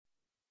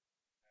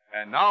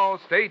And now,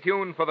 stay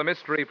tuned for the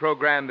mystery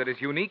program that is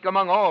unique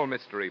among all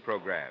mystery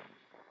programs.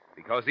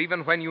 Because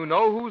even when you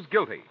know who's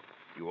guilty,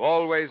 you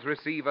always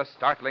receive a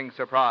startling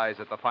surprise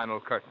at the final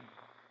curtain.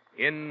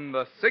 In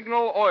the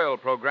Signal Oil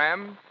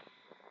program,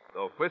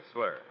 The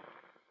Whistler.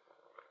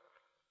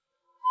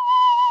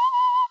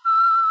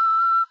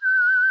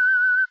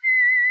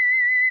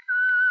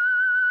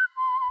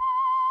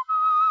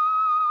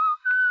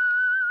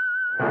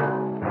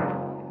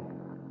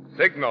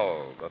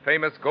 Signal, the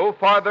famous Go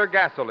Farther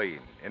gasoline,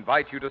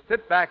 invite you to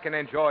sit back and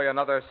enjoy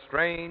another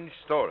strange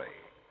story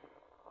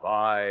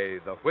by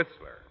The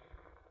Whistler.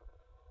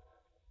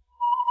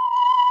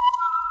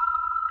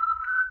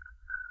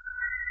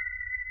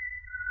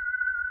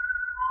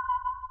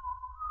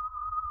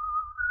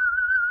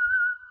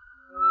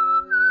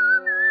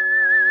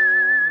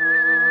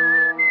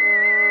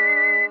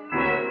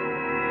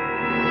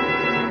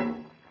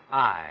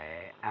 I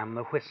am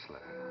the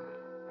Whistler,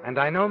 and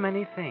I know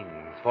many things,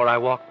 for I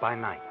walk by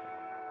night.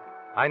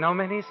 I know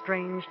many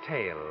strange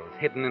tales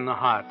hidden in the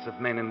hearts of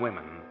men and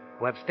women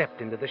who have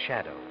stepped into the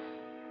shadows.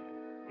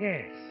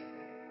 Yes,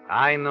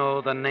 I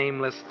know the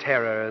nameless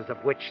terrors of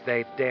which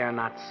they dare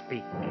not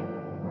speak.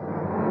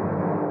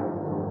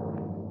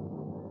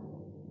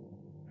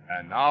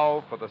 And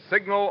now for the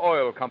Signal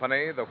Oil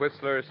Company, The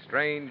Whistler's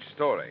strange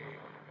story.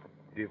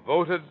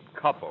 Devoted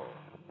Couple.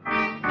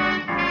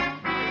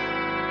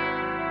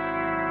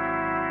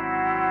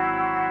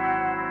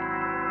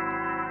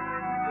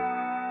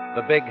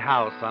 The big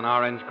house on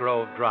Orange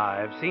Grove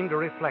Drive seemed to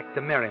reflect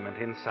the merriment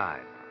inside.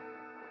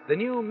 The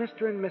new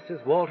Mr. and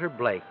Mrs. Walter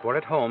Blake were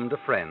at home to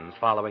friends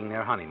following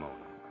their honeymoon.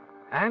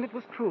 And it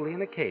was truly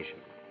an occasion.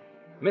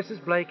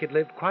 Mrs. Blake had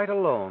lived quite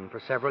alone for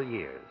several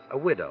years, a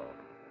widow,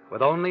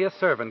 with only a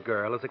servant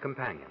girl as a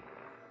companion.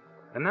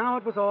 And now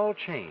it was all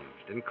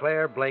changed, and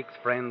Claire Blake's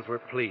friends were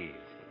pleased.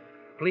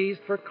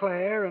 Pleased for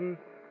Claire and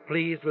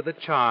pleased with the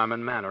charm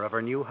and manner of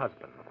her new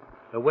husband,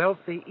 the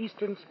wealthy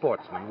Eastern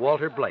sportsman,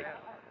 Walter Blake.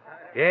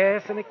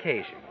 Yes, an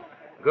occasion.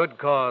 Good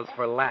cause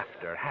for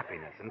laughter,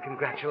 happiness, and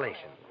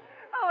congratulations.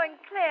 Oh, and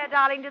Claire,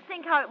 darling, to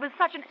think how it was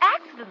such an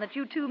accident that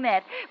you two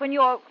met when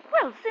you're,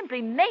 well,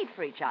 simply made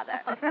for each other.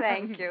 Oh,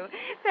 thank you.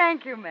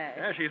 Thank you, May.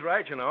 Yeah, she's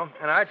right, you know.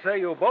 And I'd say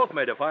you both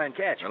made a fine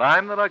catch. Well,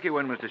 I'm the lucky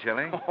one, Mr.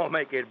 Shelley. Oh,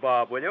 make it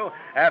Bob, will you?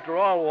 After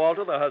all,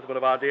 Walter, the husband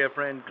of our dear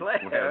friend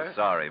Claire. Well,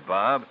 sorry,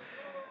 Bob.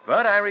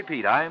 But I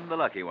repeat, I'm the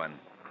lucky one.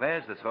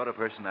 Claire's the sort of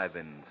person I've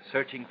been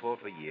searching for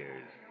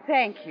years.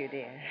 Thank you,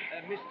 dear.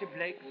 Mr.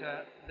 Blake,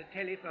 sir, the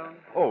telephone.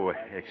 Oh,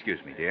 excuse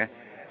me, dear.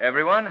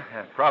 Everyone,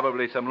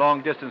 probably some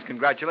long-distance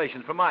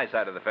congratulations from my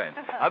side of the fence.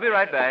 I'll be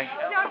right back.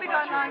 Don't be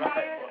gone long,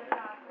 dear.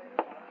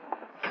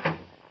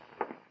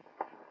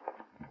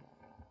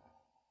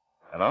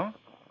 Hello?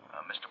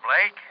 Mr.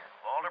 Blake?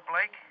 Walter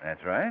Blake?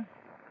 That's right.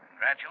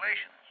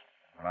 Congratulations.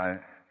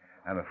 Well,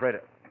 I'm afraid...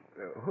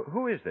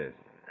 who is this?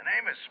 The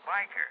name is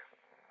Spiker.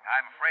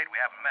 I'm afraid we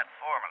haven't met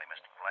formally,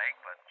 Mr. Blake,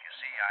 but you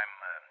see, I'm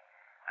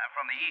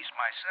from the East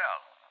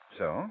myself.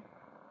 So?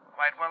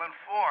 Quite well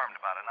informed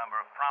about a number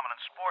of prominent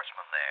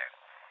sportsmen there.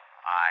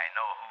 I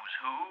know who's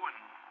who and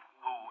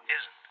who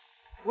isn't.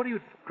 What are you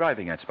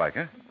driving at,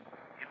 Spiker?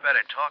 You'd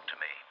better talk to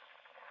me.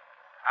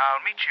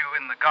 I'll meet you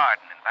in the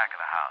garden in back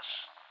of the house.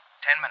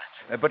 10 minutes.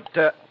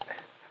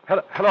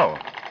 Hello?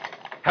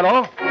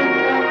 Hello?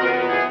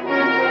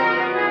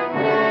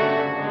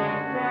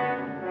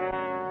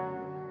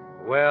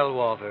 Well,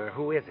 Walter,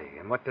 who is he,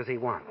 and what does he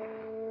want?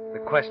 The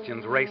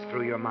questions race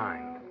through your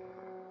mind.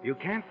 You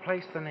can't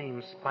place the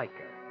name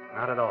Spiker,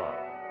 not at all.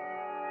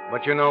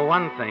 But you know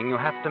one thing, you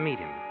have to meet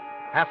him.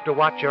 Have to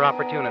watch your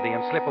opportunity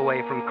and slip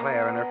away from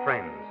Claire and her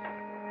friends.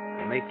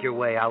 And make your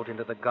way out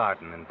into the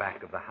garden in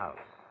back of the house.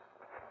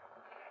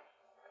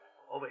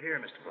 Over here,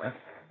 Mr. Blake.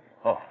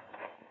 Oh.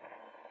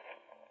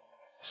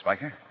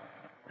 Spiker?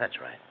 That's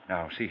right.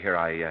 Now, see here,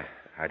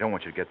 I don't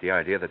want you to get the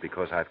idea that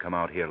because I've come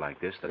out here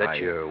like this that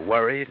you're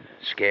worried,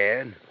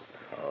 scared?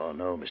 Oh,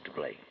 no, Mr.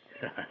 Blake.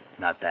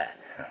 Not that.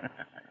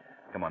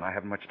 Come on, I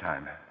haven't much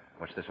time.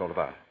 What's this all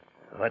about?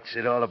 What's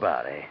it all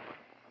about, eh?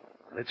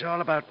 Well, it's all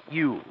about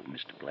you,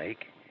 Mr.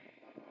 Blake.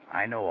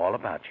 I know all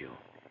about you.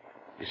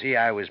 You see,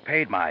 I was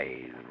paid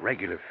my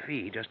regular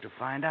fee just to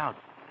find out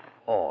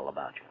all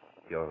about you.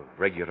 Your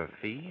regular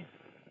fee?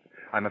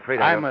 I'm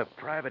afraid I'm a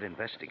private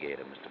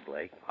investigator, Mr.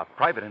 Blake. A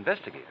private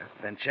investigator?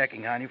 Been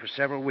checking on you for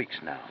several weeks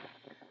now.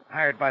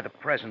 Hired by the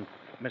present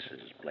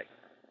Mrs. Blake.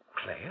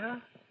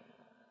 Claire?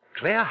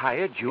 Claire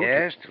hired you?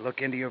 Yes, to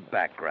look into your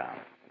background.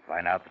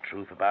 Find out the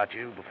truth about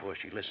you before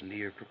she listened to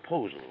your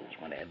proposals,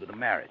 went ahead with the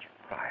marriage.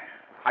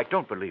 I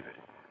don't believe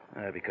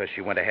it. Because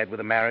she went ahead with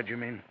the marriage, you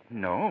mean?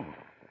 No.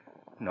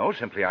 No,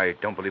 simply I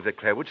don't believe that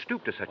Claire would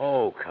stoop to such...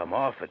 Oh, come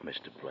off it,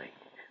 Mr. Blake.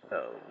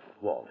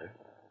 Walter,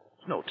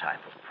 it's no time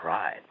for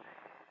pride.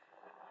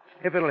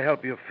 If it'll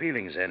help your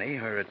feelings any,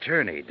 her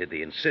attorney did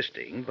the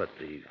insisting, but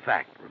the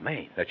fact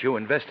remains. That you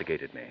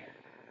investigated me.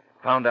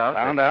 Found out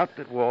out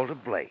that Walter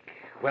Blake,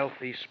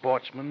 wealthy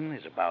sportsman,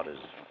 is about as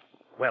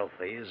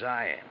wealthy as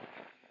I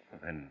am.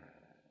 Then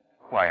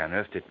why on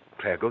earth did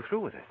Claire go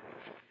through with it?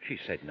 She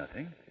said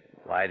nothing.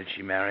 Why did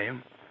she marry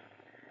him?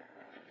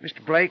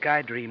 Mr. Blake,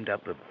 I dreamed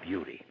up a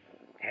beauty.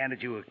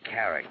 Handed you a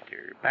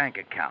character, bank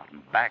account,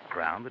 and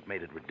background that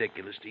made it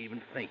ridiculous to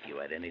even think you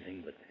had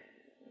anything but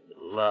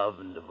love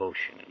and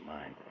devotion in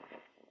mind.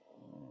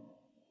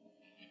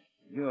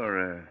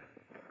 You're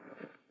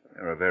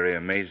a very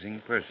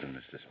amazing person,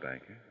 Mr.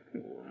 Spiker.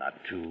 Oh, not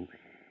too.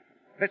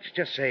 Let's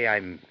just say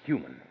I'm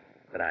human,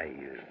 that I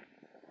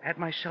had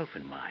myself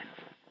in mind,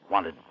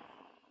 wanted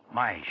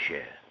my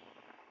share.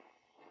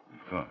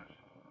 Of course.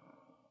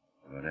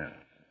 What else?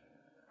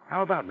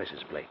 How about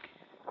Mrs. Blake?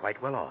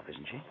 Quite well off,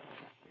 isn't she?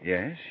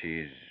 Yes,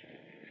 she's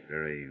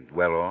very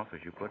well off,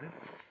 as you put it.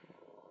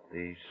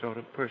 The sort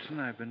of person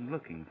I've been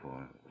looking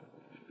for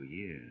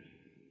years.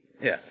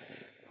 Yeah.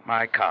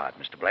 My card,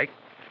 Mr. Blake.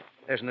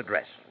 There's an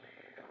address.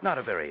 Not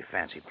a very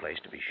fancy place,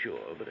 to be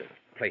sure, but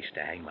a place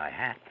to hang my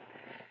hat.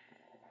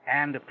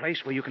 And a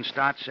place where you can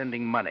start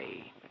sending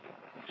money.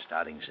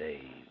 Starting,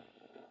 say,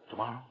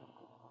 tomorrow.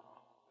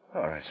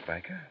 All right,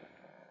 Spiker.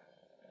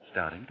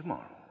 Starting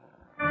tomorrow.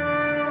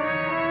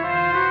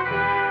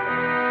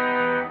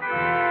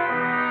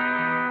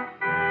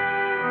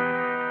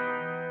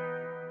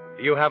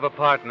 You have a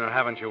partner,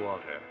 haven't you,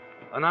 Walter?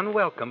 An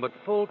unwelcome but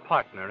full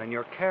partner in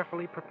your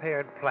carefully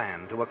prepared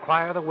plan to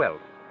acquire the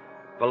wealth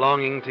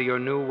belonging to your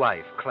new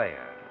wife,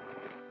 Claire.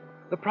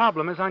 The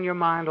problem is on your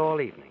mind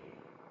all evening,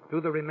 through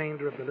the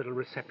remainder of the little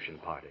reception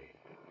party.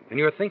 And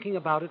you're thinking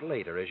about it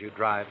later as you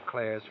drive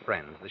Claire's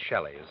friends, the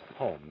Shelleys,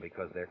 home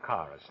because their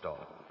car is stalled.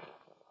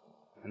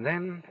 And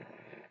then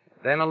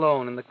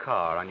alone in the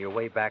car on your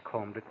way back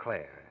home to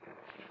Claire,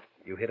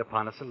 you hit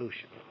upon a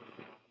solution.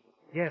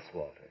 Yes,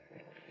 Walter.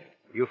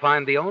 You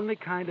find the only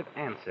kind of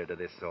answer to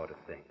this sort of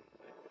thing.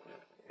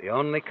 The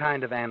only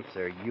kind of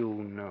answer you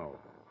know.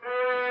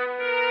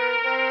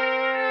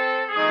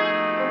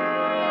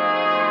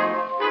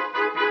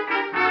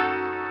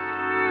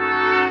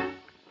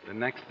 The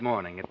next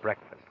morning at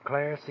breakfast,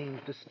 Claire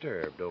seems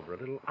disturbed over a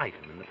little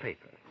item in the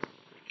paper.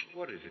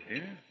 What is it,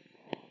 dear?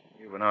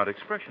 You have an odd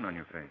expression on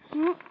your face.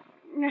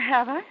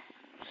 Have I?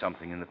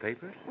 Something in the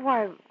papers?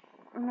 Why,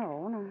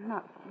 no,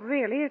 not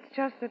really. It's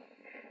just that,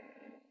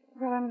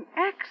 well, an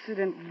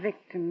accident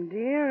victim,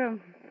 dear. A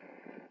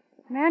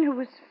man who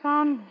was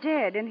found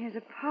dead in his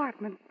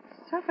apartment,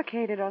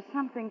 suffocated or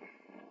something.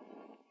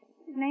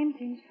 His name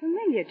seems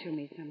familiar to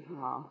me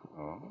somehow.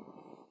 Oh?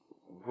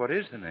 What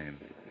is the name?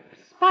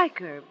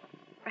 Spiker.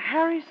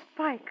 Harry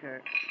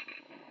Spiker.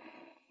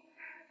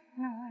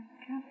 No, I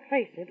can't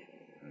place it.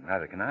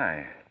 Neither can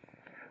I.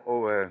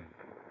 Oh,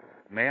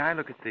 may I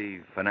look at the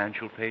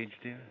financial page,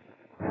 dear?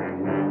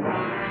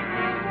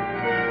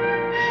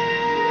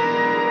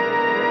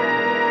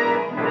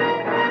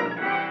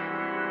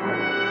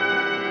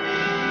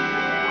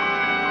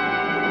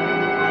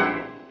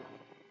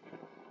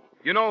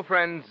 You know,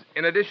 friends,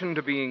 in addition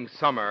to being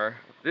summer,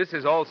 this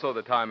is also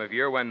the time of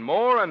year when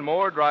more and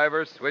more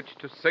drivers switch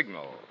to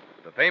Signal,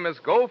 the famous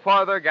Go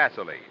Farther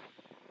gasoline.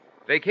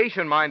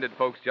 Vacation-minded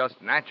folks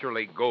just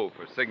naturally go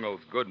for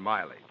Signal's good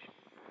mileage.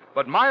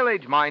 But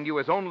mileage, mind you,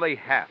 is only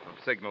half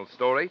of Signal's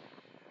story.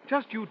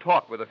 Just you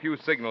talk with a few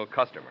Signal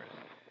customers,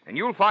 and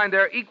you'll find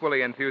they're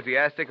equally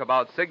enthusiastic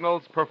about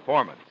Signal's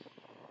performance.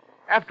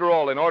 After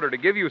all, in order to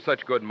give you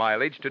such good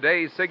mileage,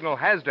 today's Signal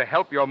has to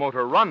help your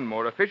motor run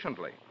more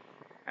efficiently.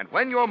 And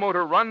when your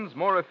motor runs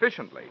more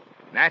efficiently,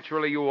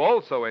 naturally you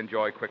also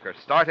enjoy quicker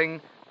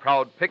starting,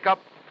 proud pickup,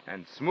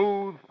 and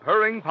smooth,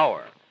 purring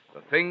power,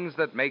 the things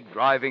that make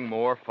driving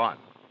more fun.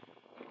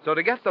 So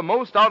to get the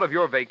most out of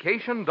your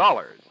vacation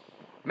dollars,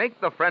 make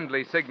the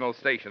friendly Signal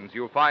stations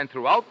you'll find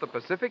throughout the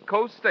Pacific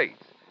Coast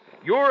states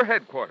your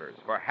headquarters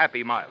for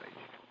happy mileage.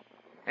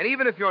 And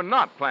even if you're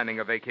not planning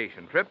a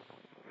vacation trip,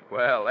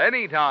 well,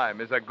 any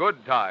time is a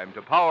good time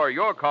to power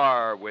your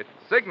car with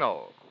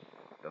Signal,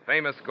 the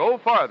famous Go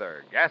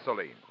Farther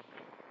gasoline.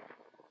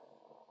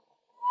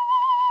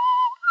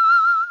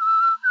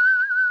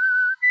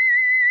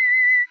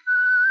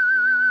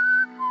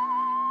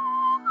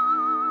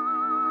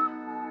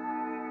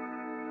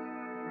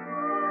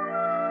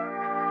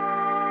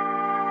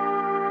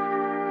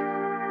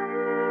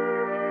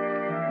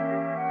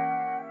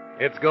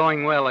 It's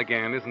going well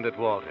again, isn't it,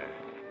 Walter?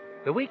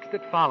 The weeks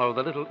that follow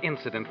the little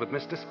incident with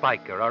Mr.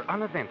 Spiker are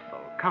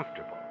uneventful,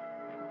 comfortable.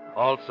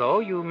 Also,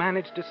 you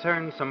manage to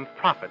discern some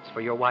profits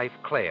for your wife,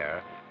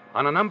 Claire,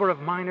 on a number of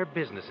minor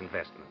business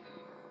investments.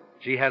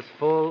 She has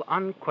full,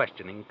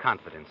 unquestioning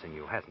confidence in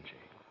you, hasn't she?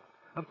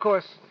 Of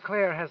course,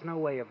 Claire has no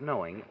way of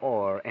knowing,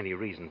 or any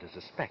reason to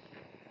suspect,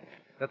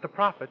 that the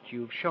profits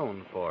you've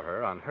shown for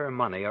her on her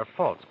money are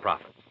false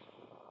profits.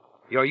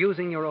 You're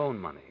using your own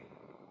money,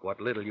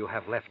 what little you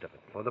have left of it,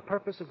 for the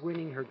purpose of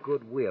winning her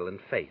goodwill and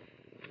faith.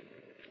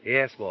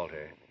 Yes,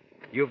 Walter,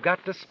 you've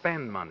got to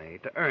spend money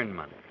to earn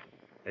money,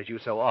 as you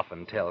so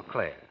often tell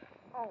Claire.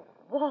 Oh,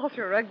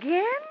 Walter,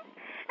 again?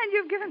 And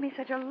you've given me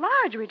such a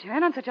large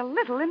return on such a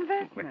little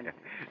investment.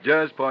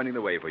 Just pointing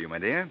the way for you, my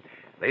dear.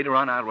 Later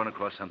on, I'll run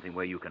across something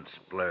where you can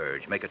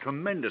splurge, make a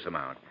tremendous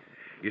amount.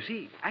 You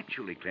see,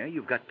 actually, Claire,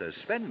 you've got to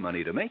spend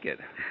money to make it.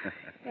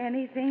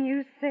 Anything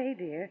you say,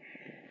 dear.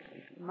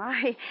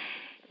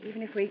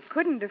 Even if we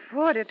couldn't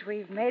afford it,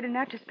 we've made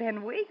enough to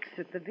spend weeks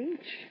at the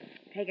beach.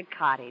 Take a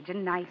cottage, a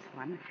nice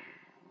one.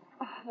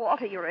 Oh,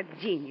 Walter, you're a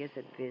genius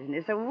at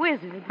business, a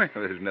wizard. Well,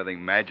 there's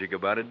nothing magic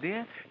about it,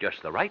 dear.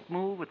 Just the right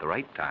move at the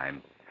right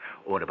time.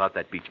 Oh, and about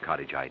that beach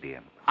cottage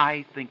idea,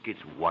 I think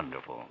it's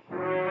wonderful.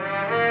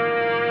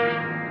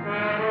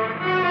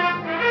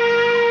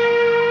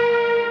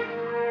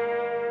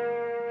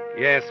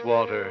 Yes,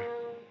 Walter.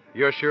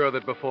 You're sure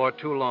that before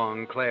too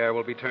long, Claire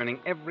will be turning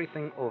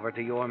everything over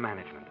to your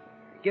management,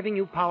 giving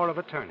you power of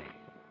attorney.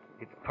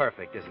 It's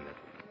perfect, isn't it?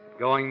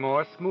 Going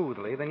more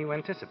smoothly than you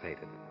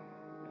anticipated.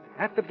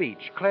 At the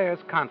beach, Claire's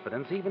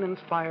confidence even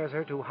inspires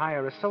her to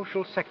hire a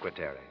social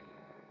secretary.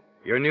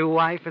 Your new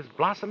wife is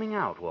blossoming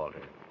out,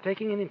 Walter,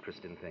 taking an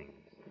interest in things.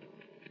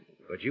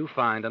 But you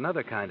find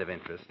another kind of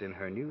interest in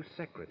her new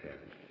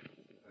secretary,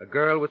 a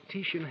girl with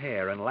Titian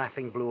hair and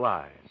laughing blue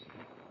eyes.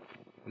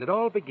 And it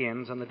all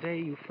begins on the day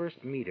you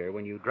first meet her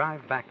when you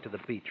drive back to the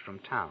beach from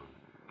town,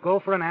 go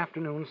for an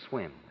afternoon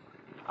swim,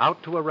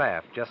 out to a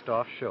raft just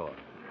offshore.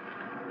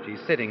 She's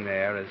sitting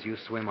there as you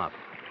swim up.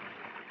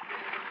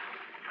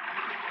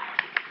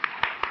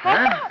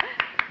 Huh?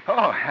 Oh,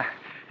 I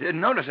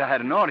didn't notice I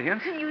had an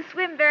audience. You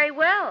swim very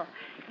well.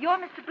 You're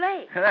Mr.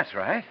 Blake. That's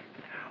right.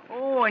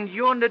 Oh, and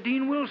you're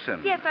Nadine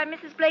Wilson. Yes, I'm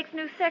Mrs. Blake's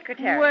new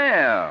secretary.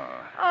 Well.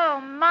 Oh,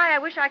 my, I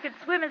wish I could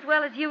swim as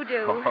well as you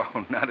do.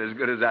 Oh, not as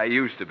good as I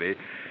used to be.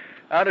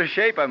 Out of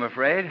shape, I'm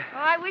afraid. Oh,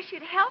 I wish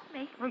you'd help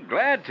me. I'm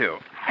glad to.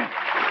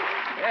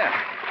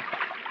 Yeah.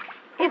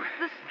 It's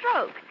the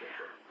stroke.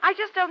 I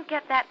just don't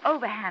get that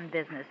overhand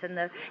business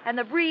and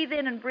the breathe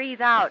in and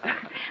breathe out.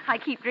 I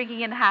keep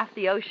drinking in half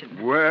the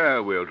ocean.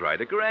 Well, we'll try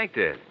to correct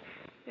it.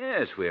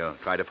 Yes, we'll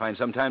try to find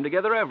some time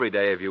together every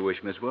day if you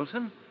wish, Miss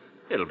Wilson.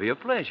 It'll be a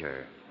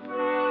pleasure.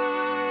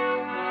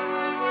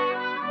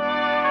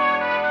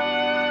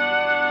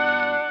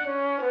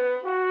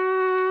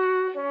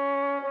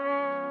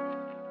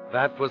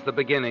 That was the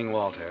beginning,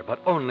 Walter, but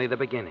only the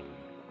beginning.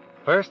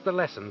 First, the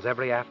lessons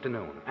every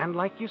afternoon, and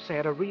like you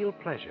said, a real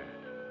pleasure.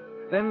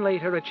 Then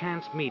later, a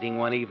chance meeting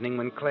one evening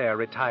when Claire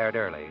retired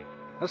early.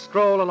 A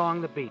stroll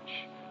along the beach,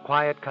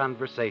 quiet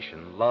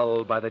conversation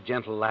lulled by the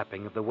gentle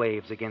lapping of the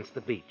waves against the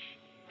beach.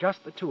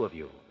 Just the two of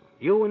you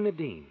and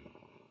Nadine.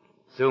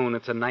 Soon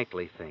it's a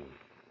nightly thing,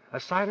 a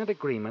silent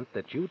agreement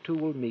that you two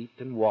will meet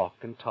and walk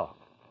and talk.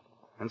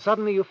 And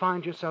suddenly you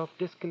find yourself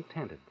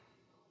discontented.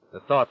 The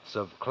thoughts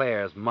of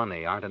Claire's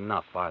money aren't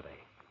enough, are they?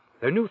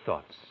 They're new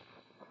thoughts,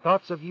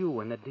 thoughts of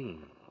you and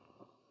Nadine.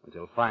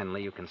 Until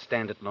finally you can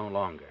stand it no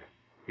longer.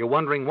 You're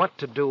wondering what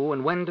to do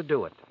and when to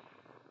do it.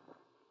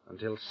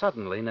 Until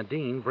suddenly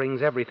Nadine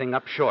brings everything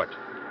up short.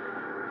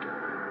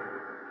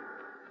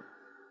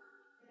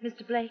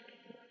 Mr. Blake?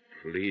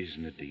 Please,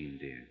 Nadine,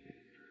 dear.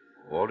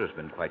 Walter's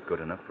been quite good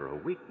enough for a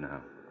week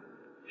now.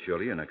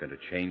 Surely you're not going to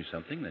change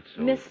something that's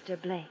so...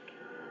 Mr. Blake,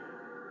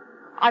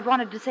 I've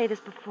wanted to say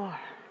this before.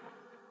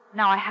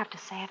 Now I have to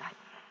say it.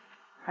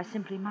 I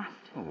simply must.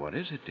 Well, what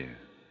is it, dear?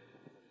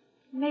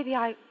 Maybe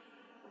I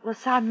will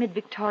sound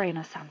mid-Victorian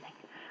or something,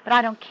 but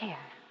I don't care.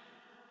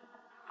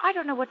 I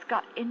don't know what's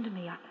got into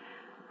me.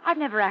 I've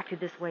never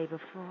acted this way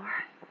before.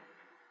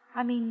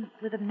 I mean,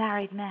 with a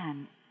married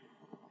man.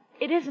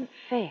 It isn't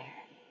fair.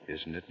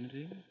 Isn't it,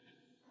 Nadine?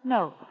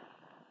 No.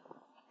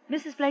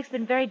 Mrs. Blake's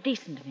been very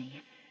decent to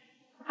me.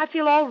 I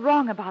feel all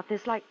wrong about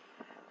this, like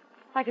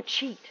a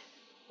cheat.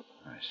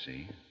 I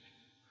see.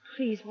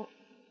 Please,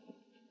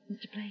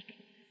 Mr. Blake,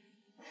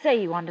 say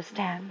you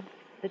understand,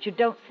 that you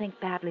don't think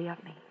badly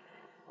of me.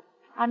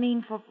 I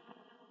mean, for,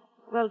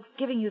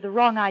 giving you the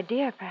wrong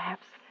idea,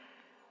 perhaps.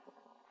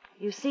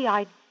 You see,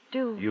 I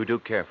do... You do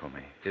care for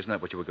me. Isn't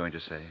that what you were going to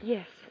say?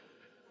 Yes.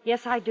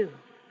 Yes, I do.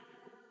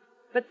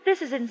 But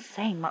this is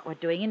insane, what we're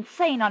doing.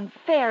 Insane,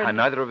 unfair, and...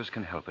 Neither of us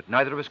can help it.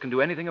 Neither of us can do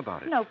anything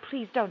about it. No,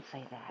 please, don't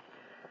say that.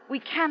 We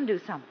can do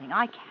something.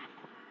 I can.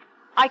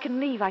 I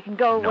can leave. I can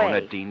go away. No,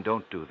 Nadine,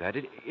 don't do that.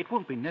 It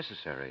won't be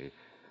necessary.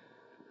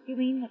 You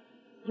mean that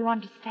you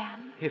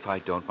understand? If I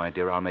don't, my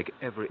dear, I'll make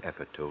every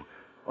effort to.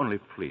 Only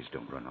please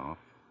don't run off.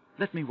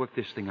 Let me work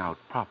this thing out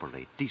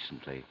properly,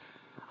 decently.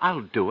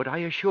 I'll do it, I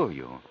assure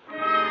you.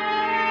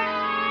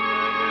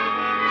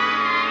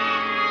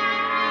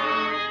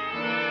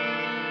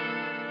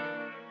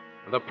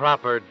 The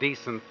proper,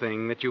 decent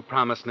thing that you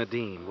promised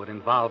Nadine would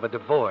involve a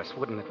divorce,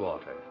 wouldn't it,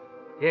 Walter?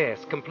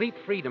 Yes, complete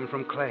freedom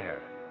from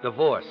Claire.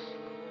 Divorce.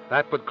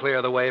 That would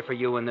clear the way for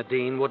you and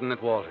Nadine, wouldn't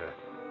it, Walter?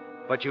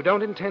 But you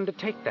don't intend to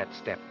take that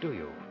step, do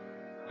you?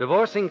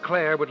 Divorcing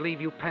Claire would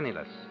leave you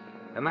penniless,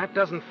 and that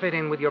doesn't fit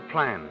in with your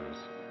plans.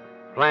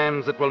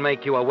 Plans that will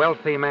make you a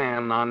wealthy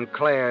man on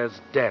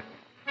Claire's death.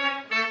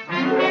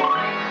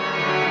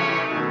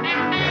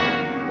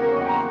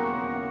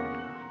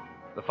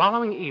 The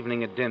following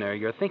evening at dinner,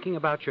 you're thinking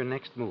about your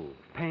next move,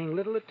 paying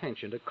little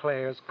attention to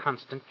Claire's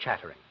constant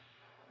chattering.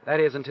 That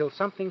is, until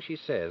something she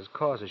says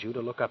causes you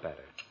to look up at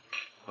her.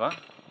 What?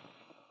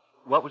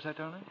 What was that,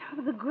 darling?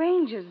 Oh, the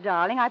Grangers,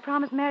 darling. I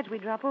promised Madge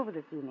we'd drop over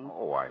this evening.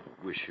 Oh, I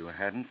wish you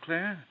hadn't,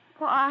 Claire.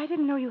 Well, I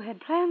didn't know you had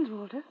plans,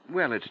 Walter.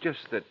 Well, it's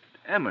just that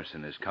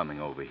Emerson is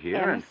coming over here.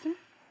 Emerson?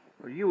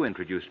 Well, you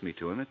introduced me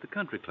to him at the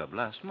country club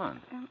last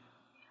month.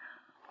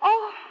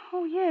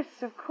 Oh, yes,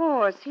 of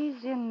course.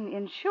 He's in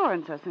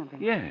insurance or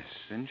something. Yes,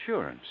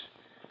 insurance.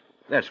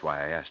 That's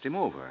why I asked him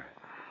over.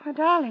 Oh,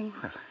 darling.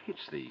 Well,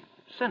 it's the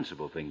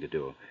sensible thing to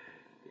do.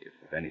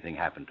 If anything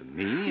happened to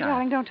me,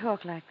 Darling, don't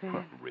talk like that.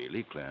 Well,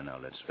 really, Claire, now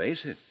let's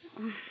face it.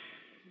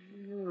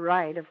 You're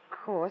right, of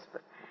course,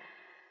 but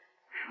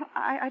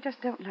I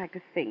just don't like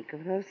to think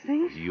of those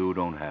things. You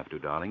don't have to,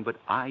 darling, but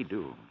I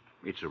do.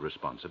 It's a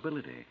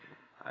responsibility.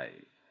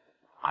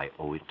 I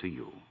owe it to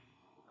you.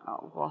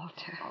 Oh,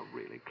 Walter. Oh,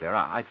 really, Claire,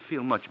 I'd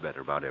feel much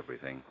better about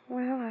everything.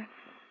 Well, I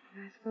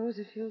suppose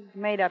if you've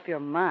made up your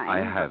mind.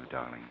 I have,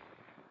 darling.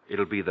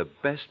 It'll be the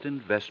best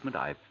investment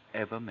I've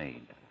ever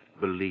made.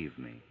 Believe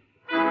me.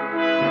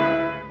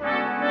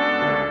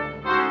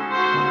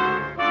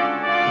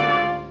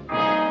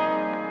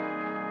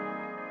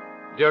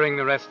 During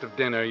the rest of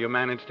dinner, you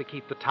manage to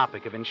keep the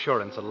topic of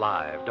insurance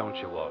alive, don't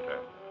you, Walter?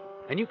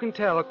 And you can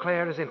tell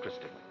Claire is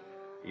interested.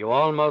 You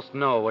almost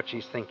know what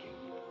she's thinking.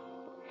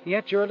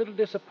 Yet you're a little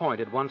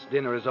disappointed once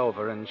dinner is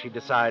over and she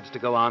decides to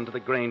go on to the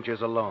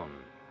Grangers alone.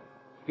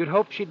 You'd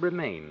hoped she'd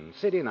remain,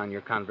 sit in on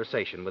your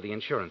conversation with the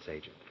insurance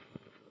agent.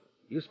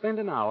 You spend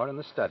an hour in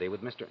the study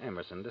with Mr.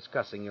 Emerson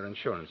discussing your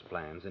insurance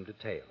plans in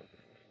detail.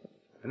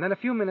 And then a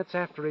few minutes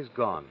after he's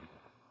gone,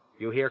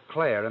 you hear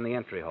Claire in the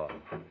entry hall.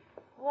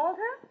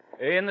 Walter?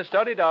 In the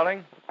study,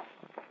 darling.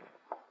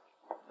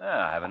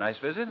 Have a nice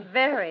visit?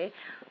 Very.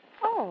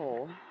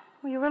 Oh,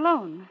 well, you're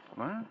alone.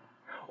 What?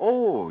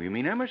 Oh, you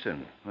mean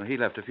Emerson? Well, he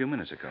left a few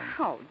minutes ago.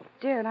 Oh,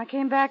 dear, and I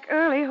came back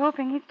early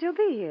hoping he'd still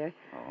be here.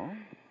 Oh?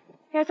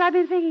 Yes, I've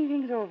been thinking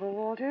things over,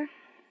 Walter.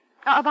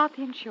 About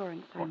the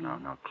insurance, I mean.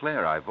 Now,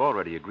 Claire, I've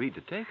already agreed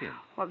to take it.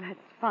 Well, that's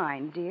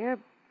fine, dear.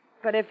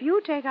 But if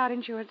you take out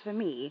insurance for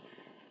me,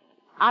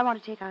 I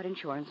want to take out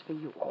insurance for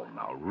you. Oh,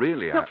 now,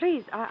 really, No,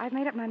 please, I've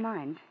made up my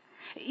mind.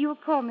 You'll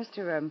call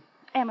Mr.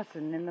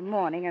 Emerson in the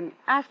morning and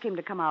ask him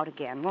to come out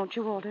again, won't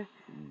you, Walter?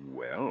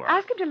 Well,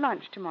 Ask him to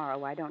lunch tomorrow,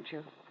 why don't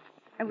you?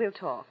 And we'll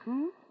talk,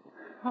 hmm?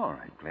 All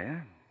right,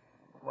 Claire.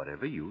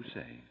 Whatever you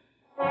say.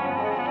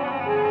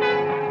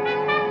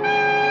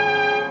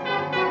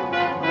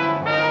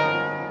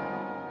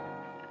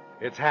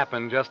 It's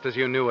happened just as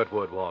you knew it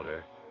would,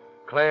 Walter.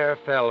 Claire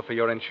fell for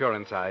your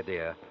insurance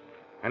idea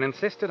and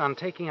insisted on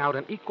taking out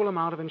an equal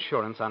amount of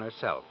insurance on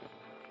herself,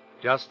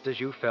 just as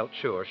you felt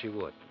sure she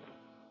would.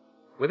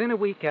 Within a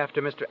week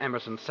after Mr.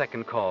 Emerson's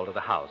second call to the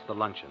house, the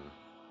luncheon,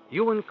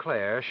 you and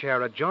Claire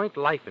share a joint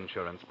life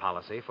insurance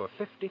policy for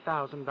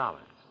 $50,000.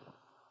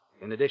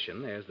 In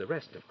addition, there's the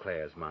rest of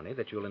Claire's money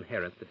that you'll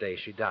inherit the day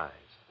she dies.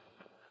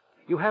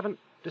 You haven't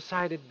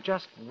decided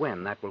just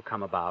when that will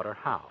come about or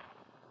how.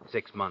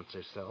 6 months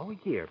or so,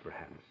 a year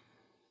perhaps.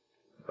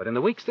 But in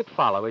the weeks that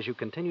follow, as you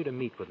continue to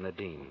meet with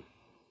Nadine,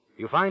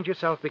 you find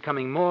yourself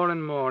becoming more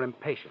and more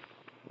impatient.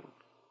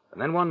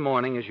 And then one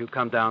morning, as you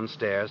come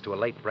downstairs to a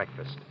late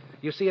breakfast,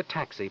 you see a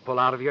taxi pull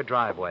out of your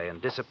driveway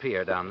and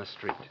disappear down the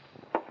street.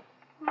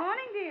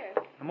 Morning, dear.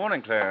 Good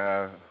morning,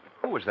 Claire.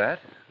 Who was that?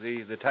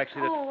 The taxi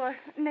that... Oh,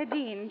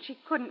 Nadine. She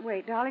couldn't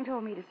wait. Darling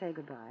told me to say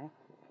goodbye.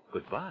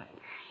 Goodbye.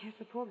 Yes,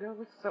 the poor girl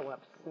was so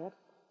upset.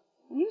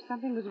 I knew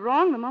something was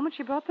wrong the moment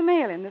she brought the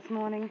mail in this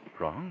morning.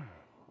 Wrong?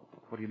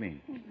 What do you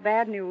mean?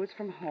 Bad news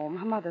from home.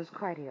 Her mother's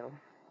quite ill.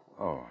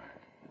 Oh,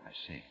 I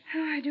see.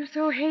 Oh, I do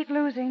so hate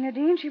losing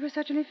Nadine. She was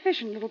such an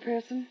efficient little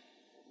person.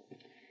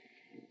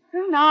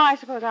 Well, now I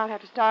suppose I'll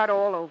have to start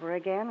all over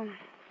again and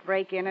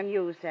break in a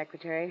new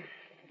secretary.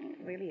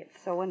 Really,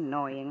 it's so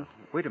annoying.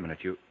 Wait a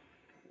minute. You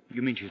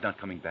mean she's not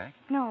coming back?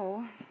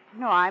 No,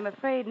 I'm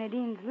afraid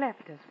Nadine's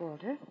left us,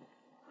 Walter.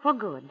 For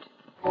good.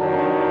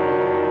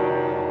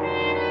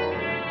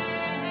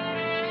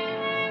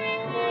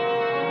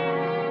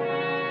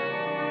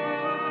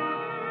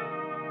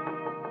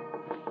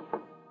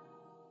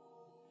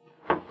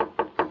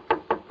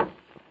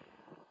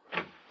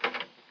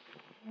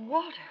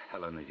 Walter.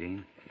 Hello,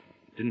 Nadine.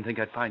 Didn't think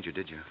I'd find you,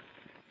 did you?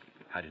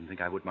 I didn't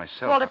think I would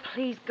myself. Walter,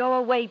 please go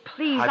away,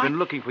 please. I've been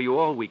looking for you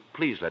all week.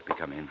 Please let me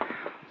come in.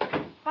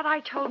 But I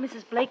told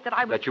Mrs. Blake that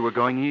I was... That you were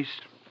going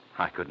east?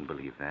 I couldn't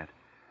believe that.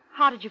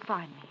 How did you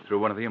find me? Through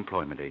one of the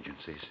employment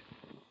agencies.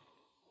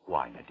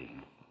 Why,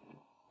 Nadine?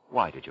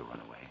 Why did you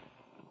run away?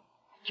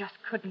 Just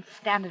couldn't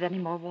stand it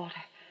anymore,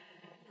 Walter.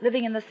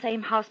 Living in the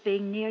same house,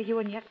 being near you,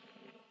 and yet...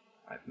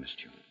 I've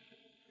missed you.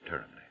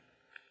 Terribly.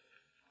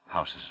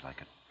 House is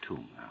like a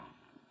tomb now.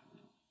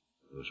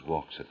 Those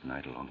walks at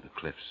night along the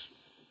cliffs.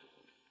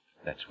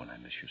 That's when I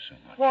miss you so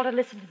much. Walter,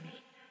 listen to me.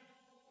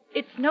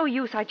 It's no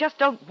use. I just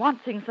don't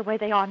want things the way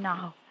they are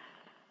now.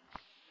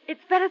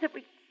 It's better that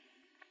we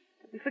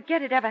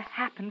forget it ever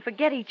happened,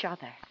 forget each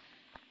other.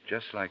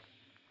 Just like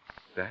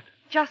that?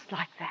 Just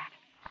like that.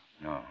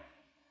 No.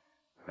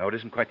 No, it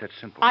isn't quite that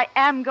simple. I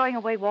am going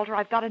away, Walter.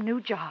 I've got a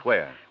new job.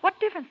 Where? What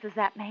difference does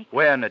that make?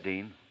 Where,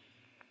 Nadine?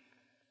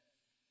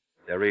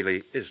 There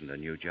really isn't a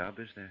new job,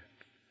 is there?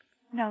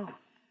 No.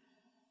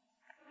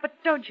 But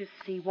don't you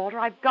see, Walter,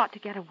 I've got to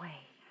get away.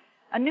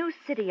 A new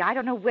city, I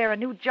don't know where, a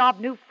new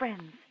job, new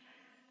friends.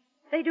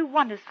 They do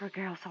wonders for a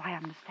girl, so I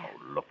understand.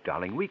 Oh, look,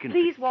 darling, we can...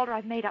 Please, Walter,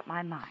 I've made up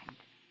my mind.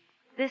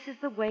 This is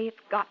the way it's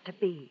got to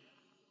be.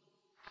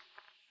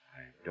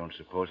 I don't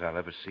suppose I'll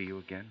ever see you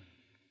again?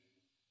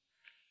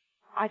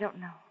 I don't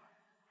know.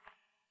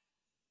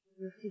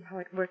 We'll see how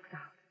it works out.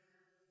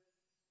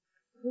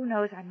 Who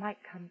knows, I might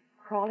come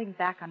crawling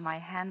back on my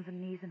hands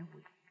and knees in a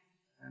week.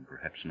 And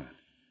perhaps not.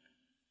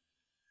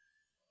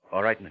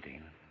 All right,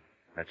 Nadine.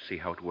 Let's see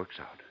how it works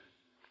out.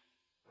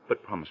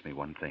 But promise me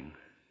one thing.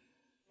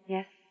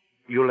 Yes?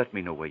 You'll let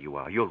me know where you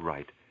are. You'll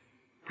write.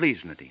 Please,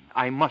 Nadine.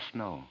 I must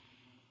know.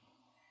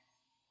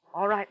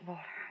 All right,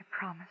 Walter. I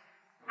promise.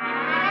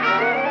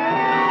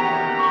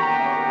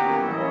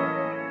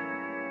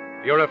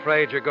 You're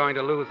afraid you're going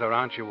to lose her,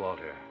 aren't you,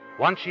 Walter?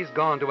 Once she's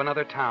gone to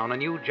another town, a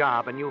new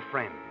job, and new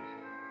friends.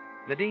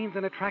 Nadine's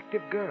an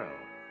attractive girl,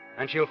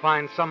 and she'll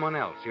find someone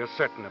else, you're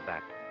certain of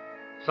that.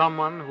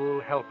 Someone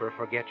who'll help her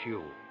forget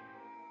you.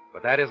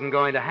 But that isn't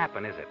going to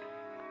happen, is it?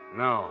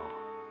 No.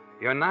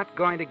 You're not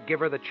going to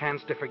give her the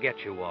chance to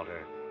forget you,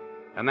 Walter.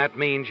 And that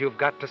means you've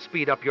got to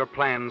speed up your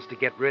plans to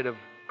get rid of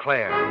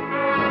Claire.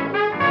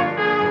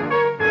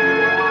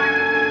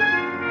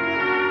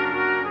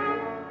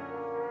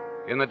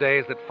 In the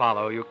days that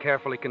follow, you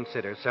carefully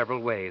consider several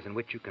ways in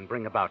which you can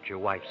bring about your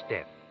wife's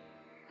death.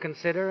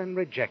 Consider and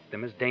reject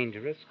them as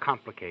dangerous,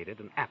 complicated,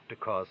 and apt to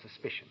cause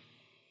suspicion.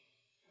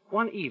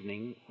 One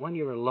evening, when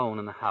you're alone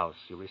in the house,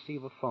 you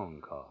receive a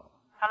phone call.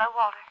 Hello,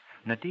 Walter.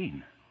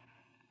 Nadine.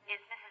 Is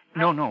Mrs.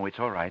 Blake? No, it's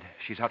all right.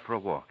 She's out for a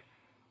walk.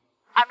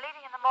 I'm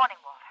leaving in the morning,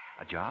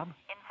 Walter. A job?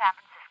 In San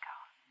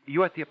Francisco.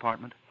 You at the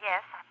apartment?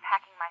 Yes, I'm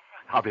packing my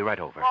things. I'll be right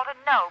over. Walter,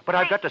 no, But please.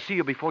 I've got to see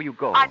you before you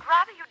go. I'd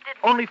rather you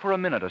didn't. Only for a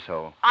minute or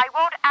so. I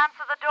won't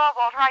answer the door,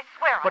 Walter. I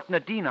swear. But,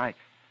 Nadine,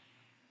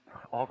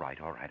 All right.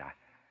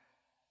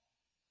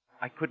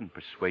 I couldn't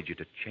persuade you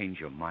to change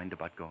your mind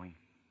about going.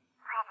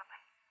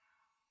 Probably.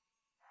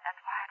 That's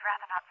why I'd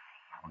rather not see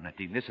you. Oh,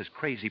 Nadine, this is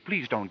crazy.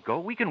 Please don't go.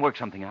 We can work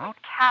something out.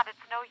 Can't. It's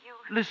no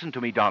use. Listen to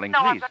me, darling, No,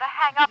 I'm please. going to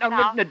hang up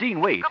now. Nadine,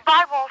 wait.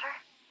 Goodbye, Walter.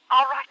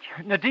 I'll write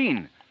you.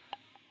 Nadine.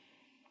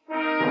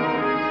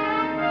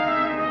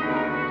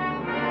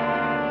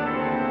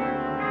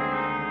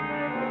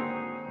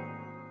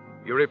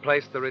 You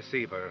replace the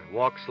receiver,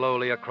 walk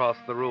slowly across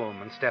the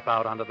room, and step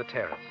out onto the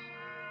terrace.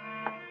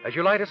 As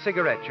you light a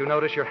cigarette, you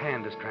notice your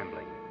hand is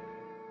trembling.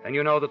 And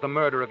you know that the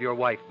murder of your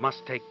wife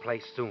must take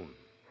place soon,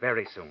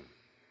 very soon.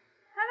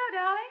 Hello,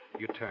 darling.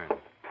 You turn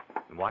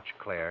and watch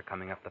Claire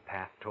coming up the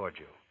path toward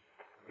you.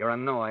 You're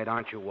annoyed,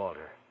 aren't you,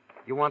 Walter?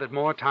 You wanted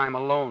more time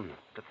alone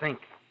to think.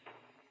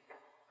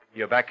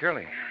 You're back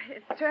early.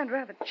 It's turned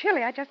rather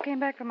chilly. I just came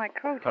back from my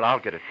coat. Well, I'll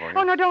get it for you.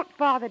 Oh, no, don't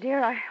bother,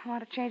 dear. I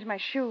want to change my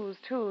shoes,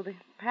 too. The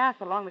path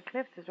along the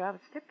cliffs is rather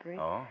slippery.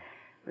 Oh?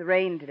 The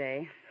rain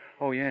today.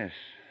 Oh, yes.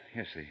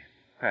 Yes, the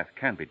path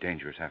can be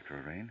dangerous after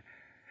a rain.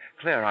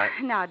 Claire,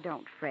 Now,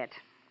 don't fret.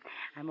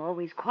 I'm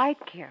always quite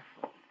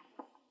careful.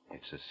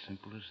 It's as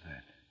simple as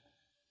that.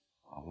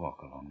 I'll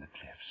walk along the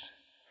cliffs.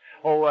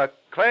 Oh,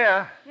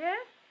 Claire. Yes?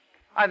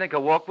 I think a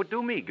walk would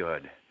do me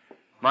good.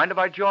 Mind if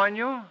I join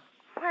you?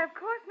 Why, of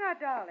course not,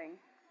 darling.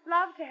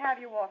 Love to have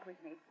you walk with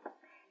me.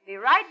 Be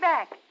right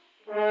back.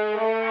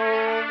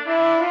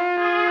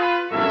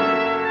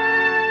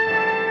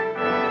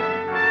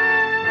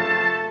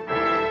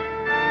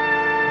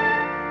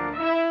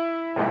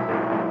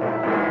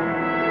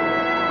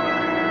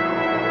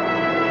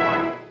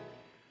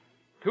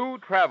 Two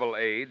travel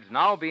aids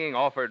now being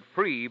offered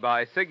free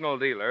by Signal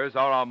dealers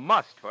are a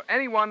must for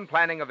anyone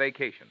planning a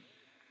vacation.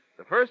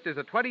 The first is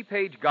a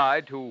 20-page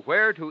guide to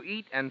where to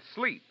eat and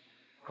sleep.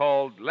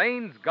 Called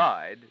Lane's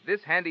Guide,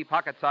 this handy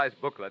pocket-sized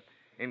booklet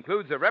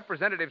includes a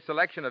representative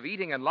selection of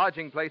eating and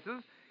lodging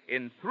places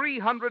in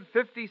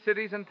 350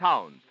 cities and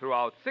towns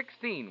throughout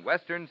 16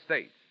 western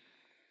states.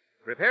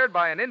 Prepared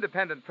by an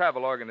independent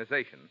travel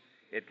organization,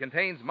 it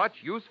contains much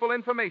useful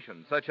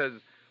information, such as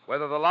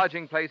whether the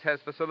lodging place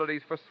has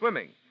facilities for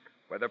swimming,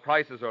 whether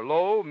prices are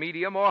low,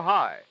 medium, or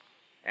high,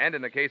 and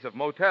in the case of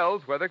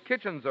motels, whether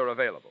kitchens are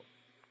available.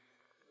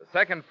 The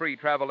second free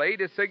travel aid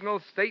is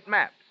Signal's State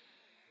Maps.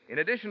 In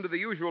addition to the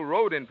usual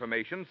road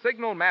information,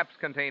 Signal Maps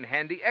contain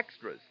handy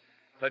extras,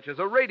 such as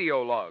a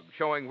radio log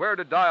showing where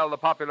to dial the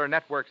popular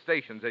network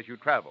stations as you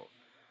travel,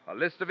 a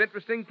list of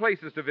interesting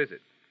places to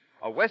visit,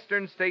 a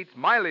western state's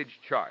mileage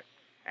chart,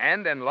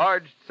 and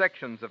enlarged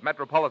sections of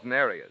metropolitan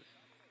areas.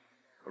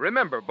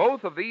 Remember,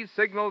 both of these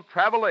Signal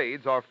travel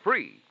aids are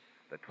free.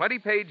 The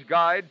 20-page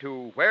guide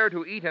to where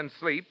to eat and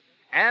sleep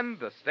and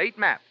the state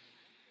maps.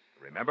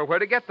 Remember where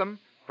to get them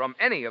from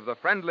any of the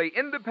friendly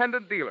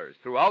independent dealers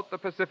throughout the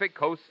Pacific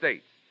Coast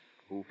states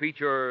who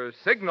feature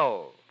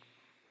Signal,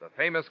 the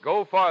famous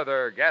Go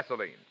Farther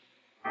gasoline.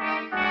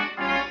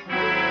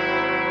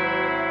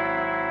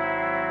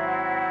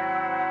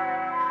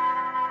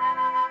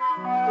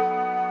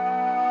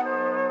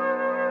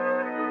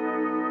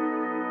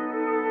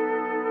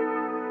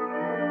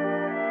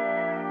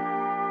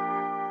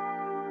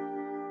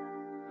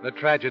 The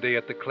tragedy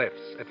at the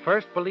cliffs, at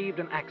first believed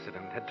an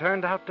accident, had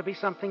turned out to be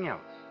something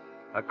else.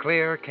 A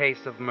clear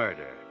case of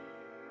murder.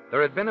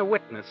 There had been a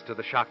witness to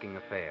the shocking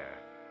affair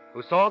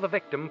who saw the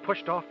victim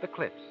pushed off the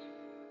cliffs.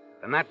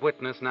 And that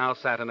witness now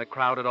sat in a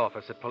crowded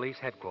office at police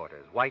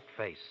headquarters,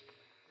 white-faced,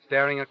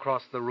 staring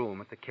across the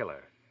room at the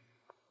killer.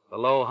 The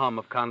low hum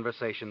of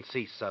conversation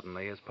ceased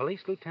suddenly as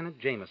Police Lieutenant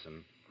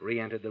Jameson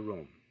re-entered the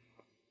room.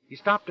 He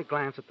stopped to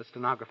glance at the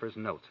stenographer's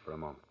notes for a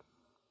moment,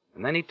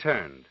 and then he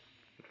turned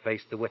and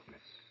faced the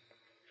witness.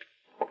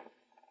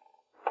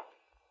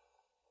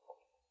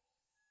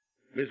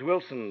 Miss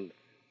Wilson,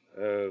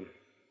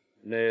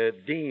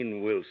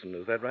 Nadine Wilson,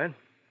 is that right?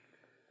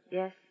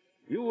 Yes,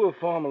 You were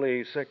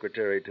formerly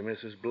secretary to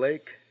Mrs.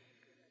 Blake.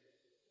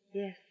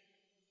 yes.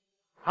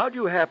 How'd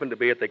you happen to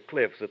be at the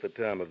cliffs at the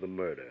time of the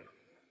murder?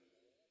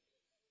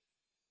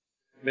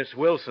 Miss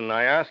Wilson,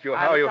 I asked you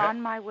how I you... was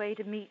on my way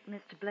to meet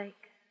Mr. Blake.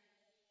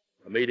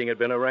 A meeting had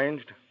been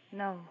arranged?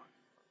 No.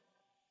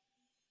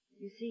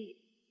 You see,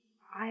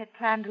 I had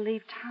planned to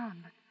leave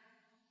town, but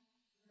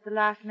at the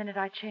last minute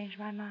I changed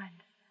my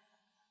mind.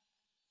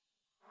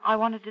 I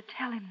wanted to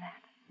tell him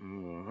that.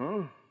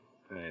 Mm-hmm.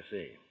 I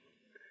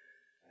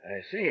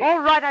see.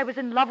 All right, I was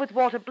in love with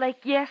Walter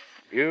Blake, yes.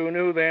 You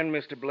knew then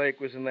Mr. Blake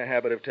was in the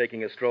habit of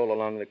taking a stroll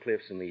along the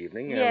cliffs in the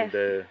evening, Yes.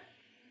 and,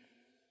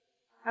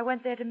 I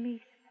went there to meet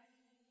him.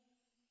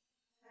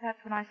 That's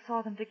when I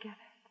saw them together.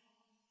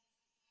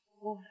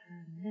 Walter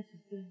and Mrs.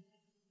 Blake.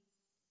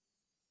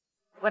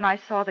 When I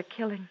saw the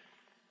killing.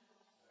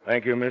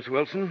 Thank you, Miss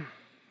Wilson.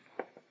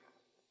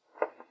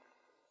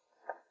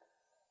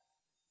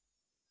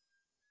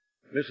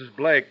 Mrs.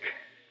 Blake,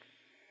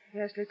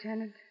 Yes,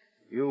 Lieutenant?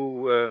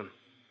 you,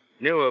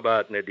 knew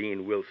about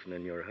Nadine Wilson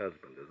and your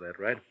husband, is that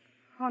right?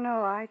 Oh,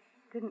 no, I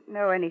didn't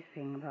know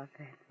anything about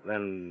that.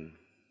 Then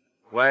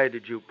why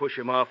did you push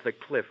him off the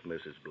cliff,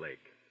 Mrs. Blake?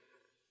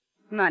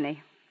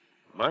 Money.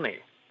 Money.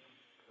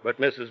 But,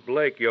 Mrs.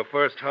 Blake, your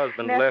first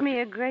husband Left me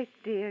a great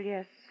deal,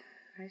 yes.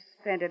 I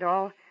spent it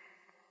all.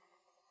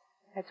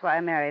 That's why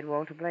I married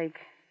Walter Blake.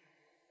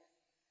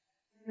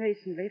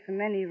 Recently, for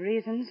many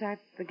reasons, I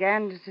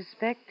began to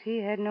suspect he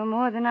had no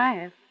more than I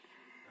have.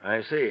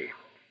 I see.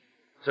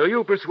 So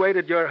you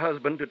persuaded your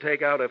husband to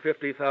take out a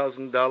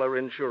 $50,000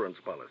 insurance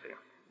policy?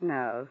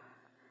 No.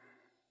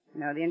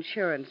 No, the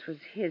insurance was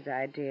his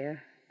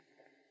idea.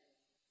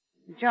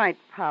 The joint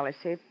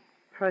policy,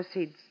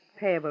 proceeds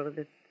payable to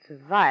the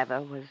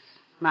survivor, was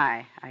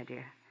my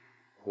idea.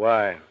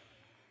 Why?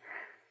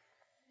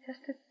 Just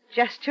a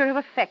gesture of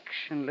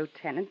affection,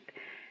 Lieutenant.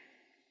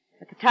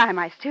 At the time,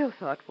 I still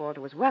thought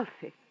Walter was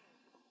wealthy.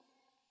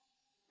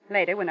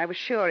 Later, when I was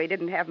sure he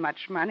didn't have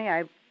much money,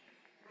 I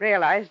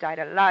realized I'd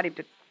allowed him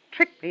to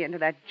trick me into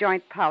that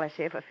joint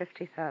policy for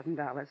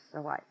 $50,000.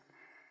 So I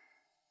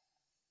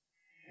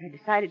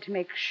decided to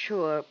make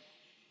sure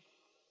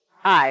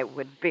I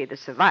would be the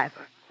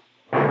survivor.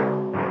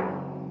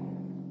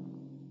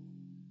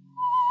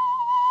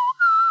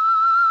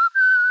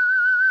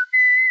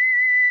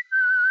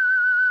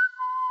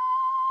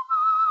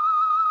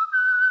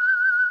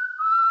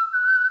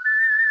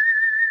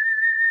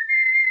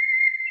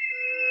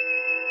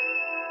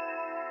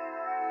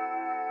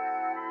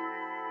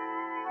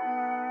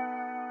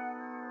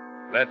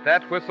 Let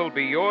that whistle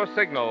be your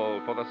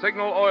signal for the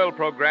Signal Oil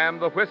program,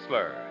 The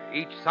Whistler,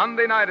 each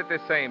Sunday night at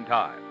this same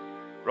time.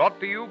 Brought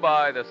to you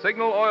by the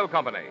Signal Oil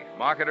Company,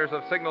 marketers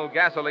of Signal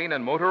gasoline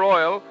and motor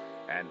oil,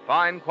 and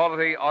fine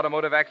quality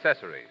automotive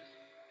accessories.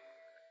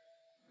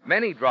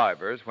 Many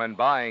drivers, when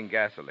buying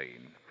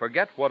gasoline,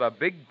 forget what a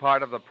big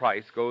part of the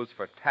price goes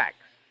for tax.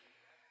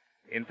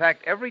 In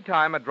fact, every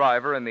time a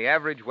driver in the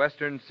average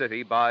western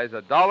city buys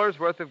a dollar's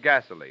worth of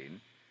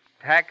gasoline,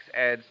 tax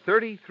adds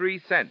 33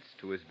 cents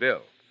to his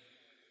bill.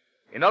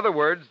 In other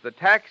words, the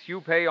tax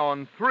you pay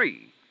on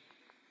 3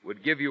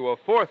 would give you a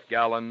 4th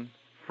gallon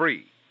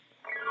free.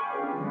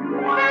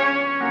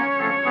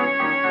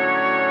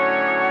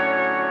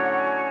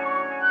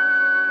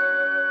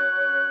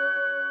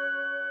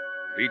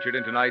 Featured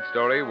in tonight's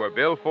story were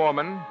Bill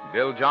Foreman,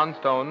 Bill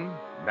Johnstone,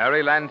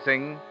 Mary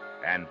Lansing,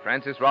 and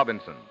Francis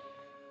Robinson.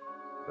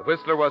 The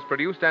Whistler was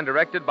produced and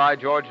directed by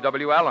George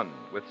W. Allen,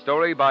 with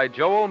story by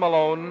Joel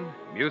Malone,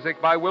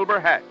 music by Wilbur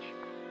Hatch,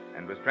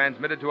 and was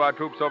transmitted to our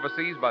troops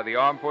overseas by the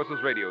Armed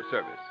Forces Radio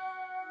Service.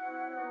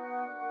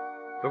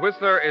 The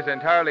Whistler is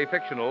entirely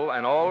fictional,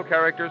 and all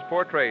characters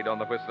portrayed on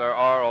The Whistler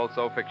are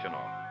also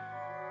fictional.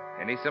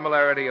 Any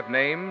similarity of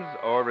names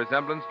or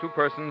resemblance to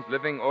persons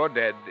living or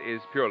dead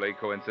is purely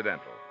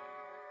coincidental.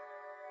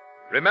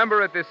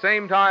 Remember at this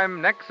same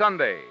time next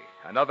Sunday,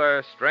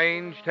 another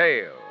strange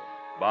tale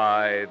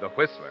by The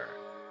Whistler.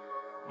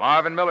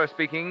 Marvin Miller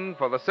speaking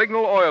for the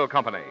Signal Oil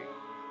Company.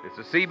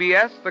 This is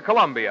CBS, the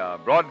Columbia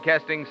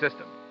Broadcasting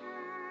System.